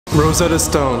Rosetta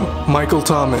Stone, Michael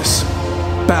Thomas,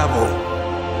 Babbel,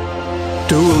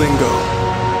 Duolingo.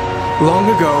 Long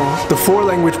ago, the four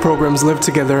language programs lived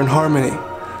together in harmony.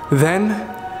 Then,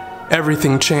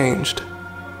 everything changed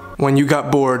when you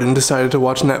got bored and decided to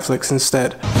watch Netflix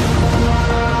instead.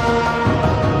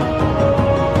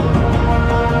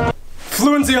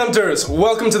 Fluency Hunters,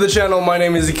 welcome to the channel. My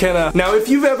name is Ikenna. Now, if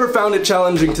you've ever found it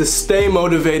challenging to stay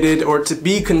motivated or to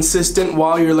be consistent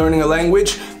while you're learning a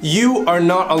language, you are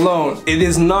not alone. It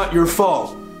is not your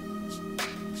fault.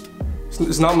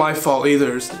 It's not my fault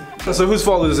either. So whose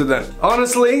fault is it then?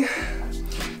 Honestly,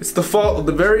 it's the fault of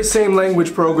the very same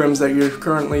language programs that you're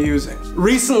currently using.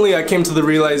 Recently, I came to the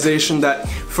realization that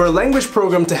for a language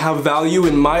program to have value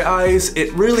in my eyes,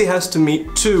 it really has to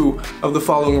meet two of the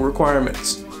following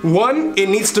requirements. One, it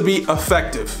needs to be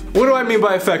effective. What do I mean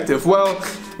by effective? Well,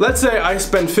 let's say I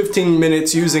spend 15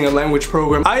 minutes using a language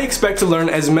program. I expect to learn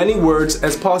as many words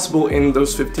as possible in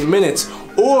those 15 minutes.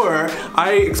 Or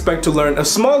I expect to learn a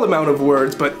small amount of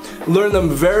words, but learn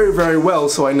them very, very well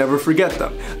so I never forget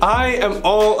them. I am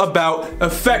all about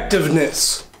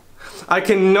effectiveness. I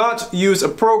cannot use a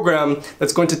program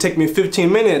that's going to take me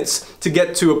 15 minutes to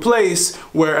get to a place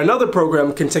where another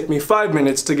program can take me 5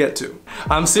 minutes to get to.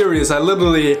 I'm serious, I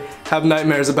literally have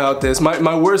nightmares about this.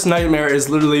 My worst nightmare is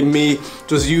literally me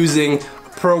just using a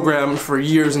program for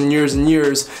years and years and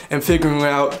years and figuring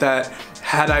out that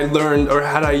had I learned or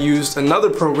had I used another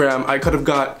program, I could have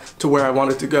got to where I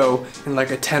wanted to go in like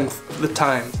 1/10 of the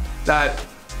time. That,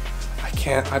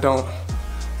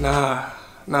 nah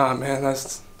man,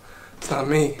 it's not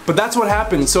me. But that's what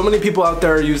happens. So many people out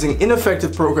there are using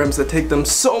ineffective programs that take them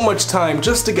so much time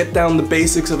just to get down the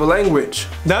basics of a language.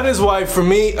 That is why, for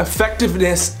me,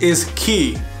 effectiveness is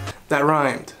key. That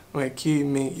rhymed. Wait, key,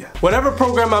 me, yeah. Whatever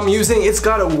program I'm using, it's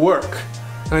gotta work.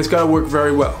 And it's gotta work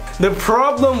very well. The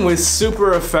problem with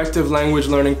super effective language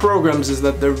learning programs is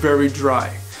that they're very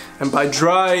dry. And by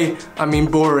dry, I mean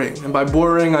boring. And by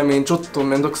boring, I mean chotto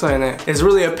mendokusai ne. It's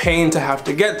really a pain to have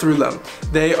to get through them.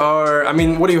 They are, I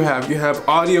mean, what do you have? You have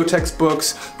audio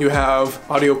textbooks, you have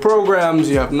audio programs,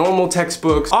 you have normal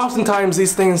textbooks. Oftentimes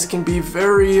these things can be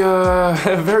very,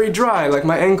 very dry, like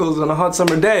my ankles on a hot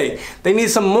summer day. They need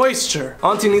some moisture.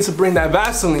 Auntie needs to bring that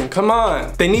Vaseline, come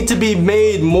on. They need to be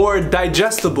made more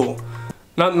digestible.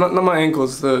 Not my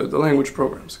ankles, the language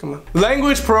programs, come on.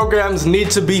 Language programs need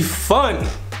to be fun.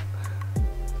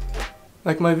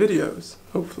 Like my videos,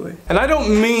 hopefully. And I don't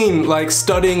mean like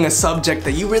studying a subject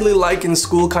that you really like in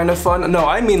school kind of fun. No,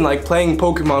 I mean like playing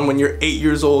Pokemon when you're 8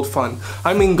 years old fun.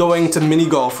 I mean going to mini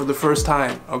golf for the first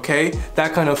time, okay?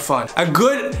 That kind of fun. A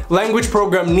good language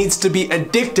program needs to be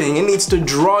addicting. It needs to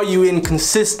draw you in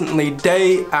consistently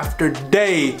day after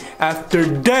day after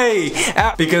day.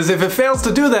 Because if it fails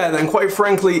to do that, then quite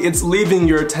frankly, it's leaving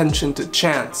your attention to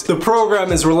chance. The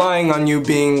program is relying on you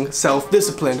being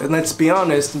self-disciplined. And let's be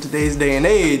honest, in today's day and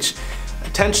age,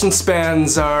 attention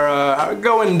spans are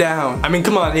going down. I mean,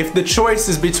 come on, if the choice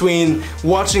is between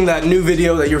watching that new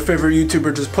video that your favorite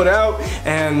YouTuber just put out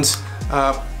and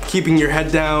keeping your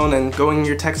head down and going in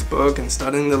your textbook and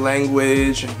studying the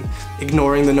language and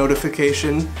ignoring the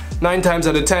notification, 9 times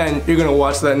out of 10, you're gonna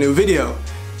watch that new video.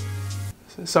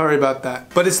 Sorry about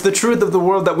that. But it's the truth of the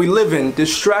world that we live in.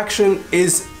 Distraction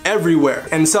is everywhere,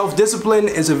 and self-discipline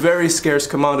is a very scarce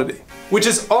commodity. Which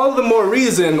is all the more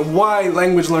reason why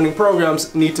language learning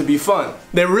programs need to be fun.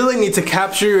 They really need to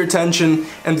capture your attention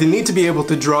and they need to be able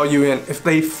to draw you in. If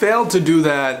they fail to do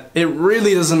that, it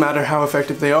really doesn't matter how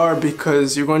effective they are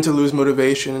because you're going to lose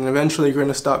motivation and eventually you're going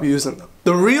to stop using them.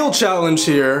 The real challenge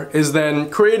here is then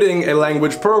creating a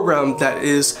language program that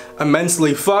is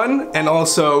immensely fun and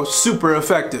also super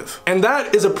effective. And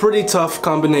that is a pretty tough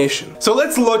combination. So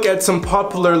let's look at some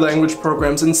popular language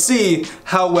programs and see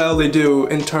how well they do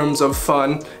in terms of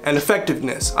fun and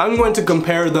effectiveness. I'm going to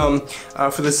compare them,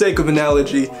 for the sake of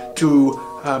analogy, to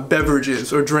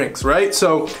beverages or drinks, right?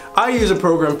 So I use a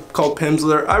program called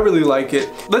Pimsleur. I really like it.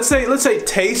 Let's say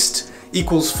taste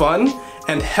equals fun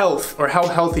and health, or how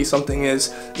healthy something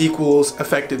is, equals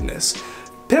effectiveness.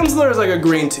 Pimsleur is like a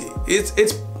green tea.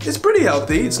 It's pretty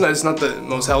healthy. It's not the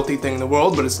most healthy thing in the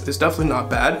world, but it's definitely not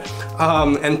bad.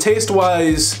 And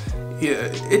taste-wise,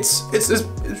 yeah, it's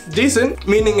decent,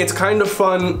 meaning it's kind of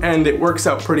fun and it works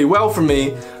out pretty well for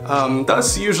me.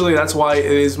 That's why it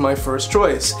is my first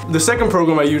choice. The second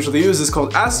program I usually use is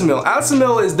called Asimil.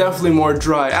 Asimil is definitely more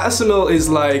dry. Asimil is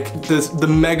like the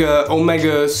mega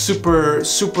omega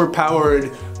super powered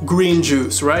green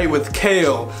juice, right? With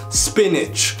kale,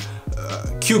 spinach,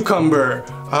 cucumber,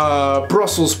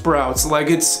 Brussels sprouts.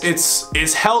 Like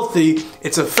it's healthy,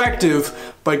 it's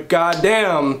effective, but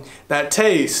goddamn, that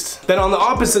taste. Then on the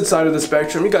opposite side of the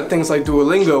spectrum, you got things like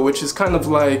Duolingo, which is kind of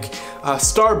like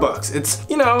Starbucks. It's,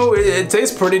 you know, it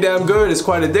tastes pretty damn good, it's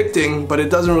quite addicting, but it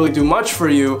doesn't really do much for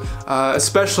you,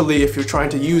 especially if you're trying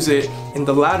to use it in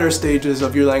the latter stages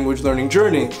of your language learning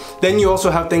journey. Then you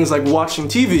also have things like watching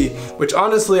TV, which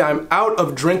honestly I'm out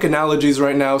of drink analogies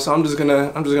right now, so I'm just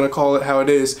gonna call it how it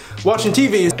is. Watching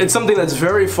TV, it's something that's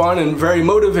very fun and very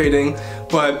motivating,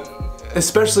 but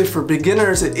especially for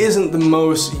beginners, it isn't the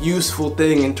most useful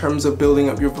thing in terms of building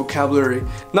up your vocabulary.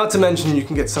 Not to mention you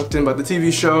can get sucked in by the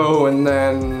TV show and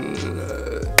then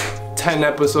 10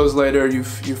 episodes later you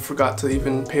forgot to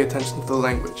even pay attention to the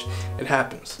language. It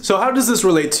happens. So how does this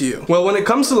relate to you? Well, when it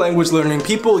comes to language learning,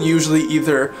 people usually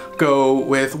either go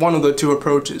with one of the two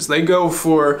approaches. They go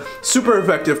for super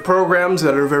effective programs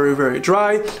that are very, very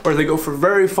dry, or they go for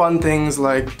very fun things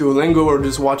like Duolingo or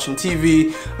just watching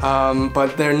TV,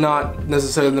 but they're not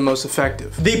necessarily the most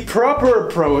effective. The proper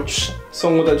approach,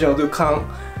 从我的角度看，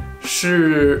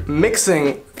是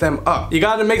mixing them up. You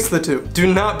gotta mix the two. Do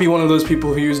not be one of those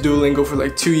people who use Duolingo for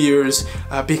like 2 years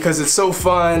because it's so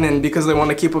fun and because they want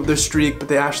to keep up their streak, but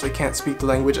they actually can't speak the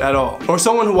language at all. Or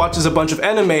someone who watches a bunch of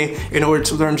anime in order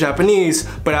to learn Japanese,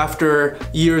 but after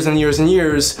years and years and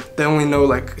years, they only know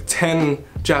like 10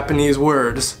 Japanese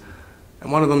words.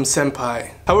 And one of them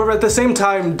senpai. However, at the same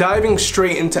time, diving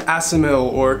straight into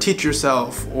Asimil or Teach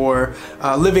Yourself or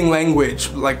Living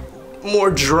Language, like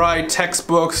more dry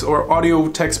textbooks or audio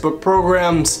textbook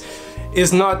programs,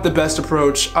 is not the best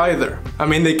approach either. I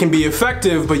mean, they can be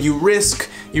effective, but you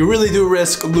really do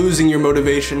risk losing your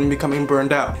motivation and becoming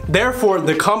burned out. Therefore,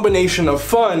 the combination of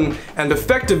fun and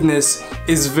effectiveness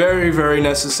is very, very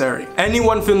necessary.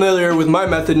 Anyone familiar with my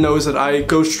method knows that I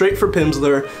go straight for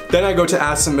Pimsleur, then I go to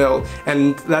Asimil,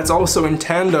 and that's also in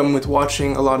tandem with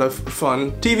watching a lot of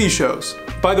fun TV shows.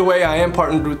 By the way, I am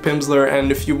partnered with Pimsleur,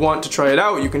 and if you want to try it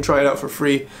out, you can try it out for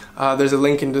free. There's a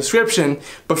link in the description.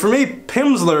 But for me,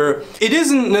 Pimsleur, it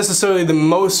isn't necessarily the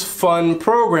most fun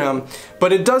program,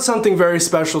 but it does something very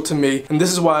special to me, and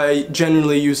this is why I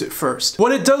genuinely use it first.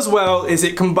 What it does well is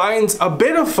it combines a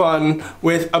bit of fun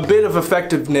with a bit of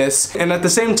effectiveness, and at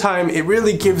the same time, it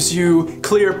really gives you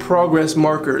clear progress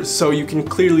markers, so you can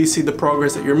clearly see the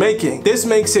progress that you're making. This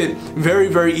makes it very,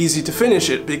 very easy to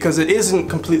finish it, because it isn't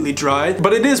completely dry,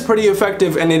 but it is pretty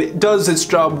effective, and it does its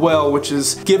job well, which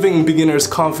is giving beginners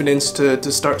confidence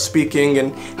to start speaking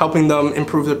and helping them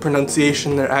improve their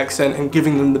pronunciation, their accent, and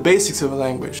giving them the basics of a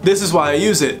language. This is why I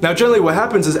use it. Now, generally what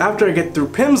happens is after I get through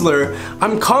Pimsleur,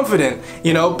 I'm confident.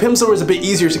 You know, Pimsleur was a bit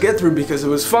easier to get through because it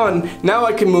was fun. Now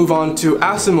I can move on to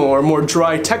Asimil or more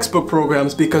dry textbook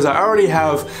programs because I already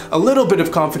have a little bit of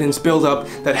confidence built up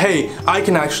that, hey, I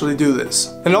can actually do this.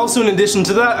 And also in addition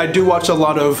to that, I do watch a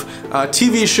lot of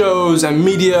TV shows and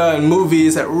media and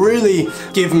movies that really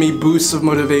give me boosts of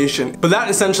motivation. But that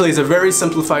essentially is a very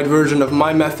simplified version of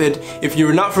my method. If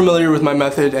you're not familiar with my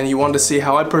method and you want to see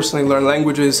how I personally learn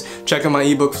languages, check out my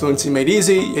ebook Fluency Made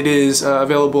Easy. It is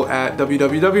available at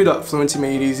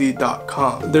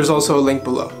www.fluencymadeeasy.com. There's also a link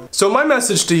below. So my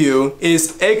message to you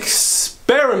is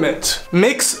experiment.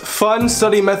 Mix fun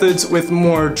study methods with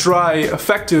more dry,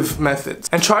 effective methods,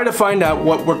 and try to find out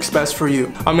what works best for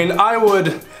you. I mean, I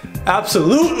would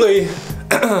absolutely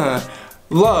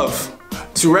love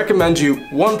to recommend you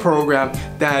one program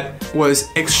that was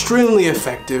extremely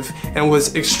effective and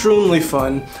was extremely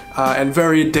fun and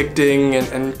very addicting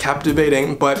and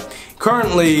captivating, but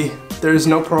currently there's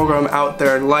no program out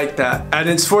there like that. And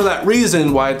it's for that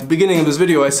reason why at the beginning of this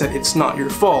video I said it's not your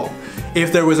fault.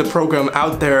 If there was a program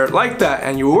out there like that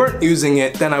and you weren't using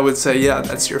it, then I would say, yeah,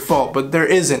 that's your fault, but there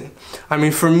isn't. I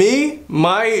mean, for me,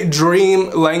 my dream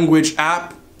language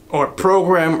app or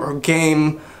program or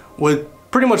game would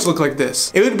pretty much look like this.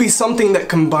 It would be something that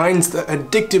combines the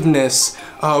addictiveness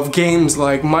of games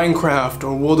like Minecraft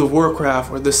or World of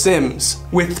Warcraft or The Sims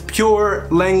with pure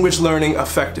language learning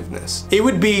effectiveness. It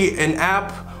would be an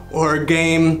app or a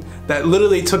game that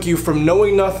literally took you from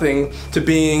knowing nothing to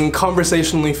being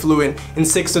conversationally fluent in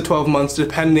 6 to 12 months,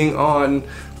 depending on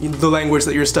the language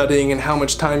that you're studying and how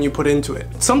much time you put into it.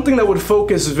 Something that would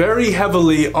focus very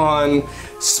heavily on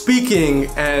speaking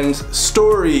and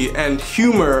story and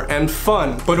humor and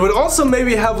fun, but it would also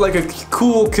maybe have like a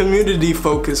cool community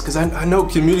focus, because I know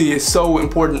community is so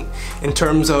important in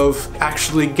terms of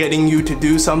actually getting you to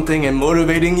do something and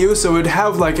motivating you, so it would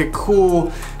have like a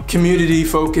cool community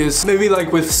focus, maybe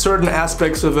like with certain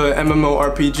aspects of a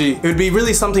MMORPG. It would be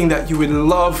really something that you would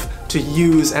love to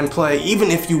use and play even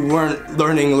if you weren't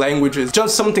learning languages.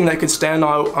 Just something that could stand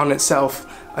out on itself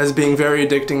as being very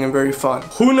addicting and very fun.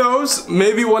 Who knows?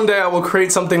 Maybe one day I will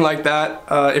create something like that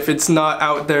if it's not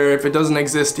out there, if it doesn't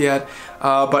exist yet.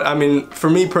 But I mean, for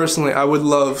me personally, I would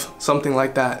love something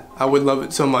like that. I would love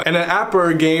it so much. And an app or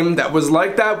a game that was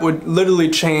like that would literally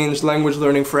change language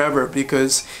learning forever,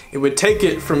 because it would take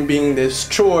it from being this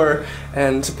chore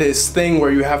and this thing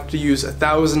where you have to use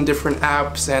 1,000 different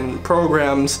apps and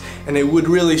programs, and it would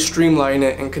really streamline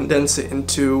it and condense it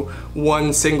into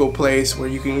one single place where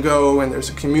you can go and there's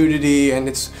a community and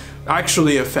it's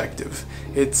actually effective.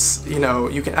 It's, you know,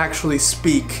 you can actually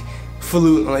speak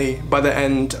fluently by the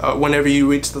end whenever you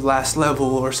reach the last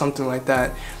level or something like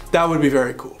that. That would be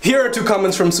very cool. Here are 2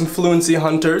 comments from some fluency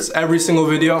hunters. Every single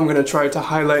video I'm gonna try to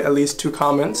highlight at least 2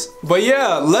 comments. But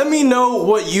yeah, let me know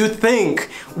what you think.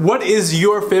 What is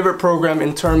your favorite program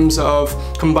in terms of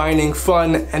combining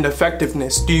fun and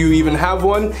effectiveness? Do you even have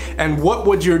one? And what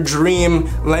would your dream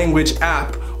language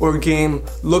app or game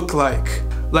look like?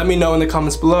 Let me know in the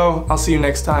comments below. I'll see you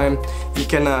next time.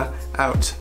 Ikenna out.